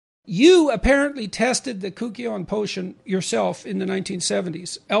You apparently tested the Kukion potion yourself in the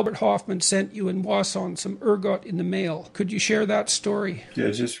 1970s. Albert Hoffman sent you and Wasson some ergot in the mail. Could you share that story?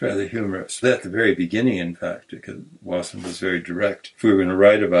 Yeah, just rather humorous. At the very beginning, in fact, because Wasson was very direct. If we were going to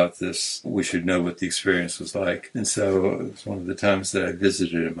write about this, we should know what the experience was like. And so it was one of the times that I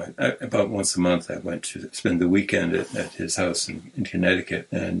visited him. About once a month, I went to spend the weekend at his house in Connecticut.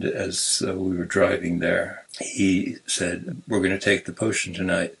 And as we were driving there, he said, "We're going to take the potion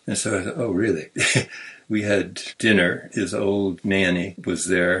tonight." And so I thought, "Oh, really?" We had dinner. His old nanny was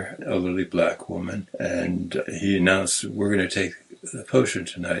there, an elderly black woman, and he announced, "We're going to take the potion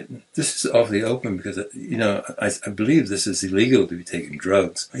tonight." This is awfully open because, I believe this is illegal to be taking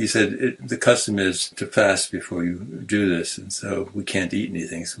drugs. He said, the custom is to fast before you do this, and so we can't eat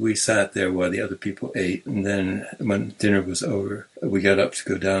anything. So we sat there while the other people ate, and then when dinner was over, we got up to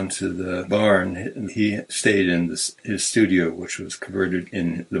go down to the barn, and he stayed in his studio, which was converted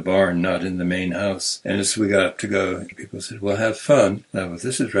in the barn, not in the main house. And as we got up to go, people said, "Well, have fun." Now,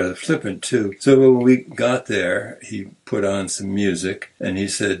 this is rather flippant, too. So when we got there, he put on some music, and he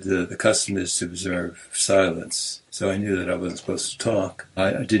said the custom is to observe silence. So I knew that I wasn't supposed to talk.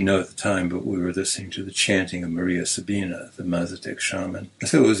 I didn't know at the time, but we were listening to the chanting of Maria Sabina, the Mazatec shaman.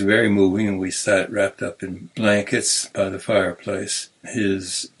 So it was very moving, and we sat wrapped up in blankets by the fireplace.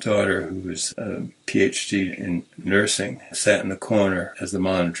 His daughter, who was a PhD in nursing, sat in the corner as the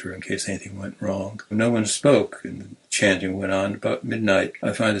monitor in case anything went wrong. No one spoke, and the chanting went on. About midnight,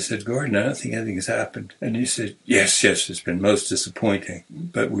 I finally said, "Gordon, I don't think anything has happened." And he said, yes, it's been most disappointing.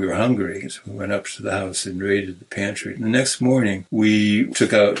 But we were hungry, so we went up to the house and raided the pantry. And the next morning, we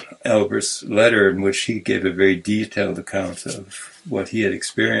took out Albert's letter in which he gave a very detailed account of what he had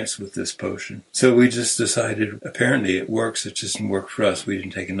experienced with this potion. So we just decided, apparently it works, it just didn't work for us. We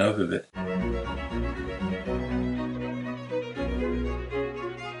didn't take enough of it.